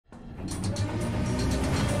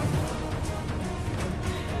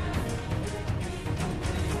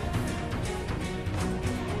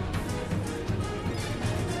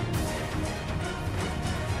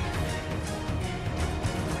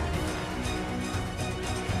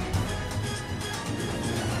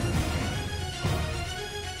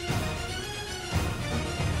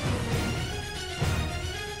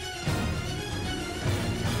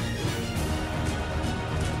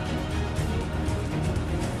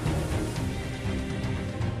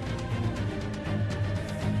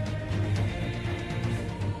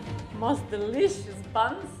most delicious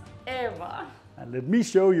buns ever. And let me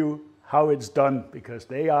show you how it's done, because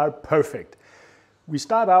they are perfect. We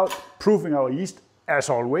start out proofing our yeast as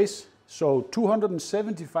always. So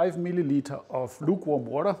 275 milliliter of lukewarm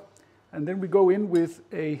water. And then we go in with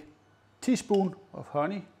a teaspoon of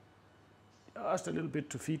honey, just a little bit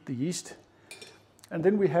to feed the yeast. And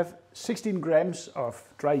then we have 16 grams of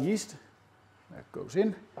dry yeast. That goes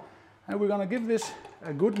in. And we're going to give this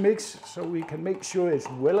a good mix so we can make sure it's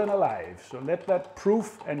well and alive. So let that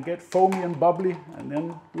proof and get foamy and bubbly, and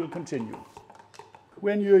then we'll continue.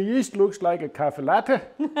 When your yeast looks like a cafe latte.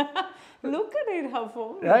 Look at it, how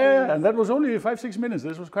foamy. Yeah, and that was only 5-6 minutes.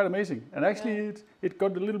 This was quite amazing. And actually it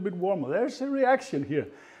got a little bit warmer. There's a reaction here.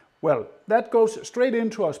 Well, that goes straight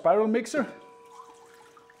into our spiral mixer.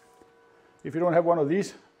 If you don't have one of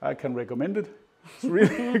these, I can recommend it. It's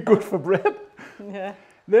really good for bread. Yeah.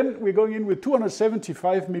 Then we're going in with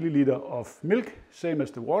 275 milliliter of milk, same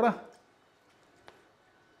as the water.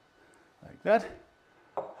 Like that.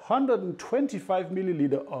 125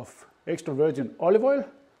 milliliter of extra virgin olive oil.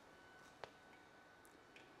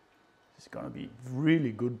 It's going to be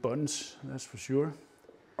really good buns, that's for sure.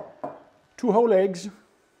 2 whole eggs.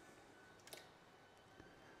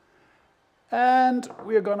 And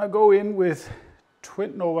we're going to go in with,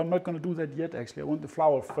 no, I'm not going to do that yet actually, I want the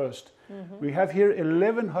flour first. We have here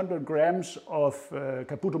 1100 grams of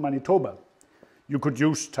Caputo Manitoba. You could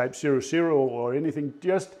use type 00 or anything,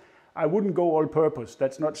 just, I wouldn't go all purpose,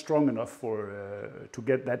 that's not strong enough for to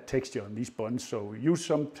get that texture on these buns, so use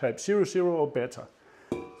some type 00 or better.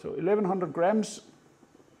 So 1100 grams.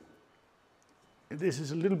 This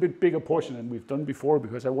is a little bit bigger portion than we've done before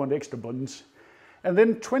because I want extra buns. And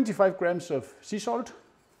then 25 grams of sea salt.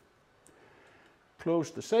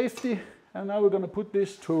 Close the safety. And now we're going to put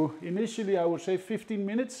this to, initially I would say 15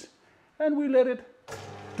 minutes. And we let it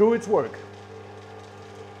do its work.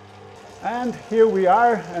 And here we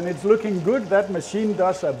are, and it's looking good. That machine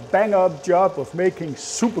does a bang-up job of making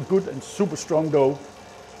super good and super strong dough.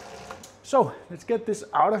 So let's get this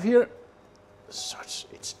out of here.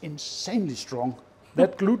 It's insanely strong.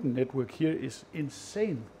 That gluten network here is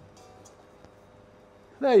insane.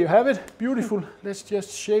 There you have it, beautiful. Let's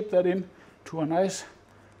just shape that in to a nice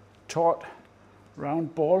taut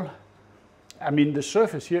round ball. I mean, the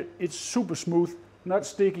surface here, it's super smooth, not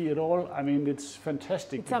sticky at all. I mean, it's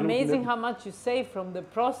fantastic. It's amazing how much you save from the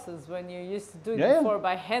process when you used to do it before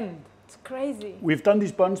by hand. It's crazy. We've done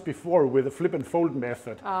these buns before with a flip and fold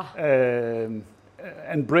method.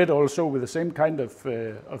 And bread also with the same kind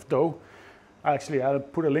of dough. Actually, I'll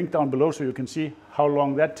put a link down below so you can see how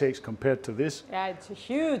long that takes compared to this. Yeah, it's a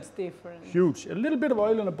huge difference. Huge. A little bit of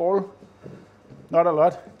oil in a bowl. Not a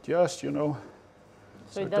lot, just, you know.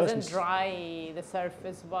 So it doesn't dry the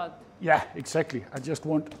surface, but... Yeah, exactly. I just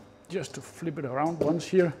want just to flip it around once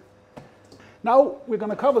here. Now we're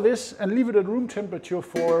going to cover this and leave it at room temperature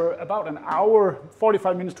for about an hour,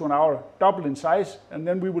 45 minutes to an hour, double in size, and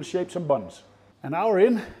then we will shape some buns. An hour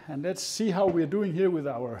in, and let's see how we're doing here with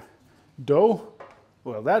our dough.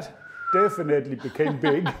 Well, that definitely became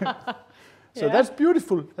big. So that's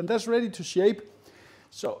beautiful, and that's ready to shape.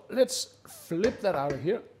 So let's flip that out of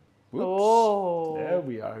here. Whoops. Oh, there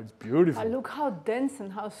we are. It's beautiful. Look how dense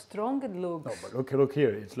and how strong it looks. No, but look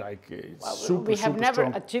here. It's like it's super. We have never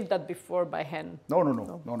strong. achieved that before by hand.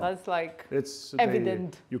 No. That's like it's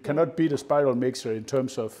evident. You cannot beat a spiral mixer in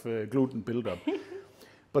terms of gluten buildup.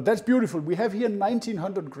 But that's beautiful. We have here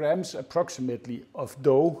 1900 grams approximately of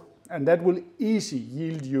dough, and that will easily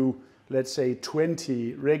yield you, let's say,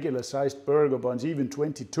 20 regular-sized burger buns, even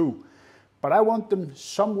 22. But I want them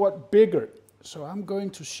somewhat bigger. So I'm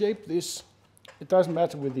going to shape this. It doesn't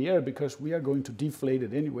matter with the air because we are going to deflate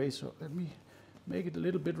it anyway. So let me make it a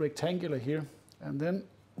little bit rectangular here. And then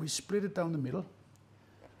we split it down the middle.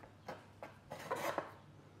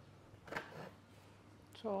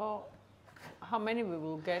 So how many we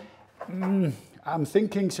will get? I'm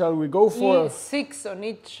thinking, shall we go for... 6 on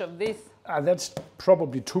each of these. That's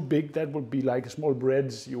probably too big. That would be like small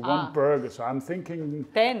breads. You want burgers. So I'm thinking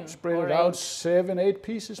 10 spread it out, 7, 8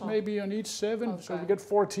 pieces maybe on each 7. Okay. So we get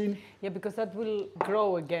 14. Yeah, because that will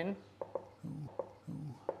grow again. 2,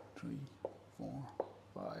 3, 4,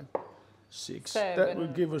 5, 6. 7. That will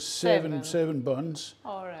give us 7 buns.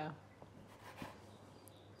 All right.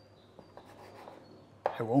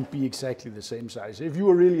 It won't be exactly the same size. If you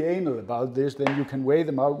are really anal about this, then you can weigh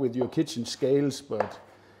them out with your kitchen scales, but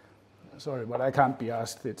sorry, but I can't be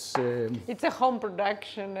asked. It's a home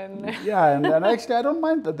production, and yeah, and actually I don't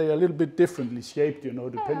mind that they are a little bit differently shaped, you know,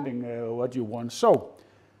 depending what you want. So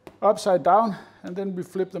upside down, and then we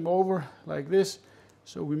flip them over like this.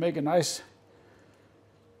 So we make a nice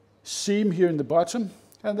seam here in the bottom.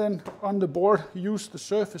 And then on the board, use the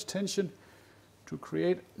surface tension to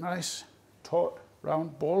create a nice, taut,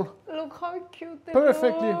 round ball. Look how cute they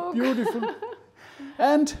Perfectly look. beautiful.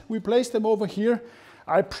 And we place them over here.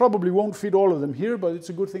 I probably won't fit all of them here, but it's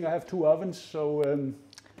a good thing I have 2 ovens. So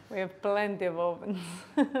we have plenty of ovens.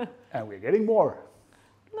 and we're getting more.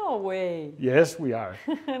 No way. Yes, we are.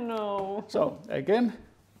 No. So again,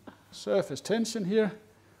 surface tension here.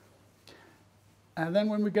 And then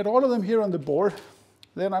when we get all of them here on the board,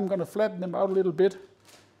 then I'm going to flatten them out a little bit.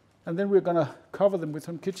 And then we're going to cover them with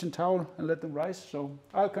some kitchen towel and let them rise. So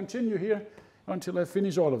I'll continue here until I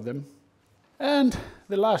finish all of them. And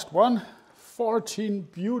the last one, 14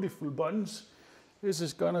 beautiful buns. This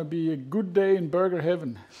is going to be a good day in burger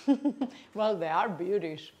heaven. Well, they are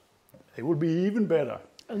beauties. They will be even better.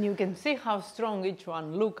 And you can see how strong each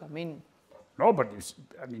one look. I mean, no, but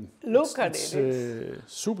look at it's it.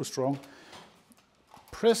 super strong.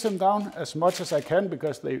 Press them down as much as I can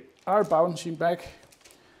because they are bouncing back.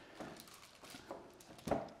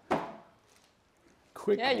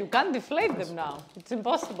 Quick. Yeah, you can't deflate them now. It's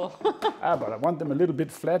impossible. But I want them a little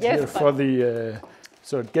bit flat yes, here for the,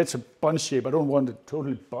 so it gets a bun shape. I don't want it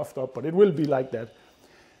totally buffed up, but it will be like that.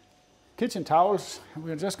 Kitchen towels,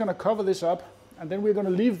 we're just going to cover this up, and then we're going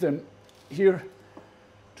to leave them here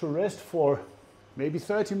to rest for maybe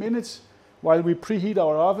 30 minutes while we preheat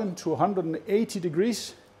our oven to 180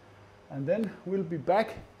 degrees, and then we'll be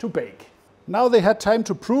back to bake. Now they had time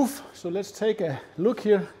to proof, so let's take a look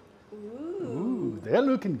here. Ooh, they're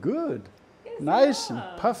looking good. Yes, nice and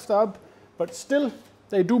puffed up, but still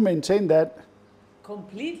they do maintain that.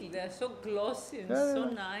 Completely, they're so glossy and so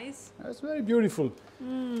nice. That's very beautiful.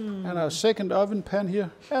 And our second oven pan here,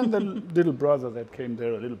 and the little brother that came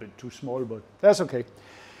there a little bit too small, but that's okay.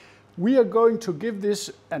 We are going to give this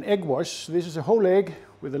an egg wash. This is a whole egg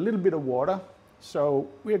with a little bit of water. So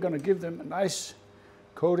we are going to give them a nice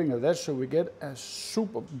coating of that so we get a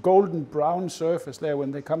super golden brown surface there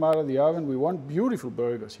when they come out of the oven. We want beautiful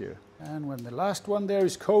burgers here. And when the last one there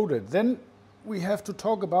is coated, then we have to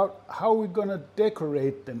talk about how we're going to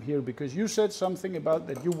decorate them here, because you said something about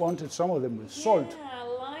that you wanted some of them with salt. Yeah, I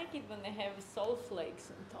like it when they have salt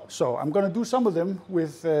flakes on top. So I'm going to do some of them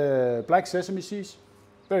with black sesame seeds.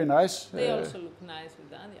 Very nice. They also look nice with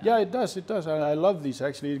that. Yeah, it does. It does. I love these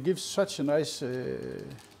actually. It gives such a nice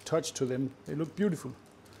touch to them. They look beautiful.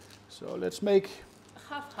 So let's make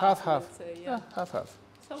half. Yeah. Half.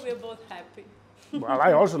 So we're both happy. Well,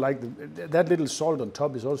 I also like that little salt on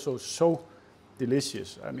top is also so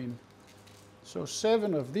delicious. I mean, so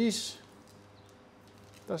 7 of these.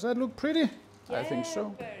 Does that look pretty? Yeah, I think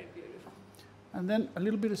so. Very beautiful. And then a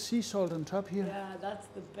little bit of sea salt on top here. Yeah, that's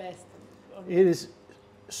the best. It is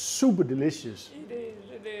super delicious. It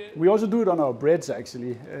is. We also do it on our breads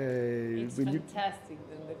actually. It's fantastic,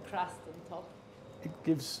 then the crust on top. It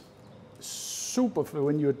gives super,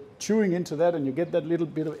 when you're chewing into that and you get that little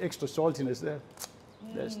bit of extra saltiness there.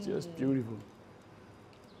 That's just beautiful.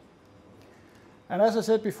 And as I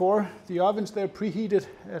said before, the ovens, they're preheated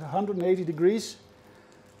at 180 degrees.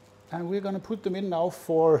 And we're going to put them in now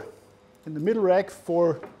in the middle rack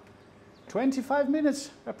for 25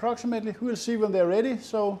 minutes approximately. We'll see when they're ready,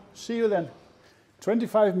 so see you then.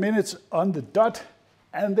 25 minutes on the dot,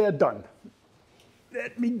 and they're done.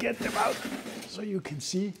 Let me get them out so you can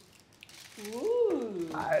see. Ooh.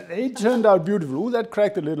 They turned out beautiful. Ooh, that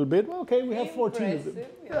cracked a little bit. Okay, we have 14 of them.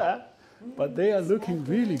 Yeah. But they are looking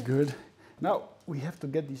really good. Now, we have to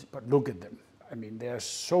get these, but look at them. I mean, they are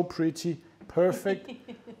so pretty, perfect.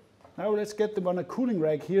 Now let's get them on a cooling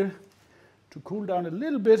rack here to cool down a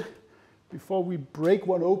little bit before we break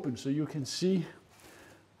one open so you can see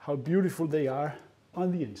how beautiful they are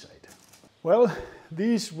on the inside. Well,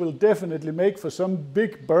 these will definitely make for some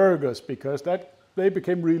big burgers because they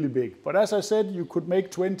became really big. But as I said, you could make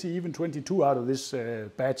 20, even 22 out of this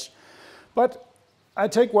batch. But I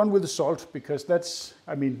take one with the salt because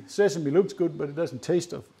sesame looks good, but it doesn't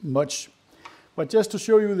taste of much. But just to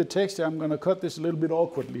show you the texture, I'm going to cut this a little bit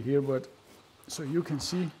awkwardly here, but so you can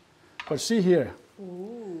see. But see here,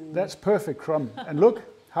 that's perfect crumb. And look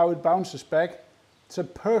how it bounces back. It's a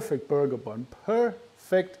perfect burger bun,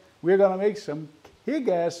 perfect. We're going to make some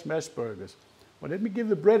kick-ass smash burgers. But let me give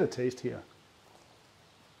the bread a taste here.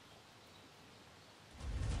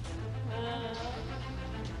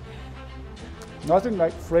 Nothing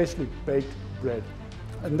like freshly baked bread.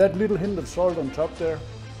 And that little hint of salt on top there,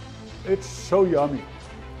 it's so yummy.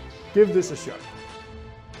 Give this a shot.